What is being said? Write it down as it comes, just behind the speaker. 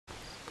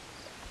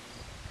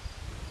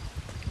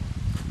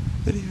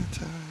Video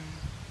time.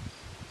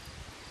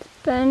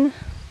 Ben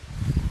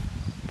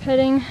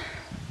petting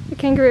the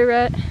kangaroo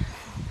rat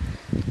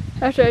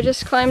after I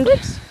just climbed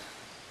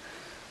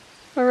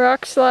a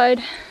rock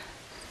slide.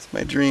 It's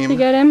my dream. To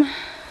get him.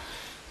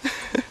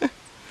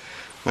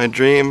 My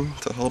dream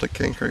to hold a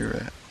kangaroo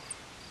rat.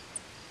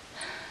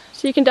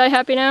 So you can die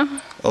happy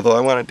now? Although I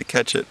wanted to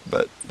catch it,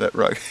 but that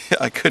rock,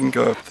 I couldn't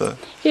go up the...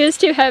 He was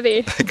too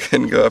heavy. I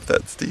couldn't go up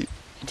that steep.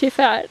 Too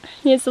fat.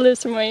 He needs to lose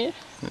some weight.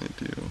 I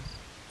do.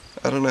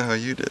 I don't know how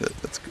you did it.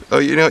 That's good. Oh,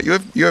 you know,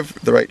 you have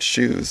the right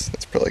shoes.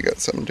 That's probably got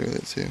something to do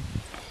with it too.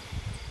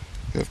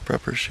 You have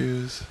prepper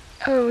shoes.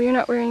 Oh, you're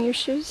not wearing your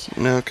shoes?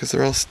 No, because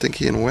they're all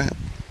stinky and wet.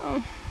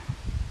 Oh.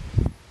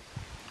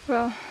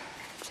 Well,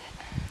 that's it.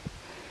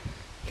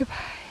 Goodbye.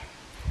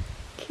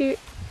 Cute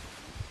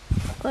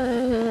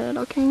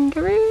little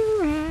kangaroo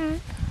rat.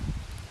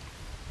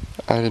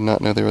 I did not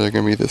know they were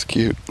going to be this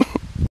cute.